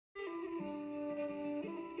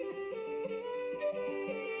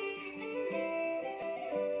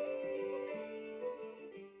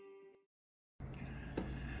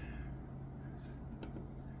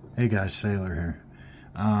Hey guys, Sailor here.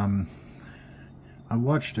 I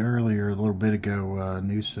watched earlier, a little bit ago, a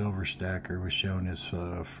new silver stacker was showing his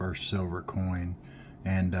first silver coin,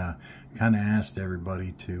 and kind of asked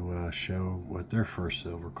everybody to show what their first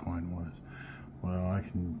silver coin was. Well, I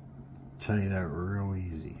can tell you that real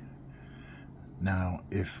easy. Now,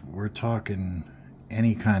 if we're talking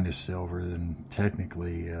any kind of silver, then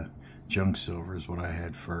technically junk silver is what I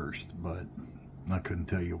had first, but I couldn't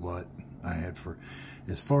tell you what I had for.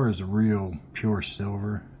 As far as real pure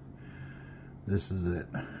silver, this is it.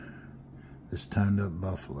 This toned up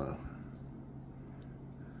buffalo.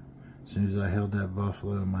 As soon as I held that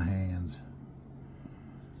buffalo in my hands,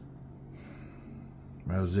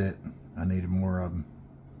 that was it. I needed more of them,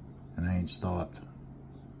 and I ain't stopped.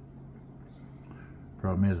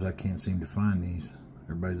 Problem is, I can't seem to find these.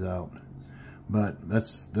 Everybody's out. But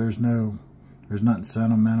there's nothing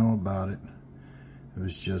sentimental about it. It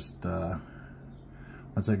was just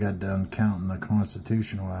once I got done counting the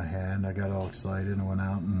constitutional I had, I got all excited and went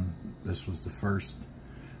out, and this was the first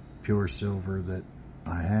pure silver that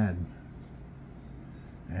I had,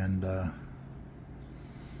 and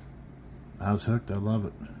I was hooked. I love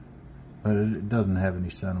it, but it doesn't have any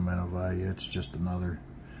sentimental value. It's just another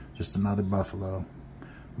buffalo.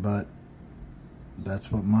 But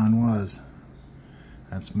that's what mine was.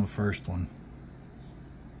 That's my first one.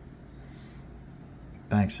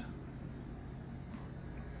 Thanks.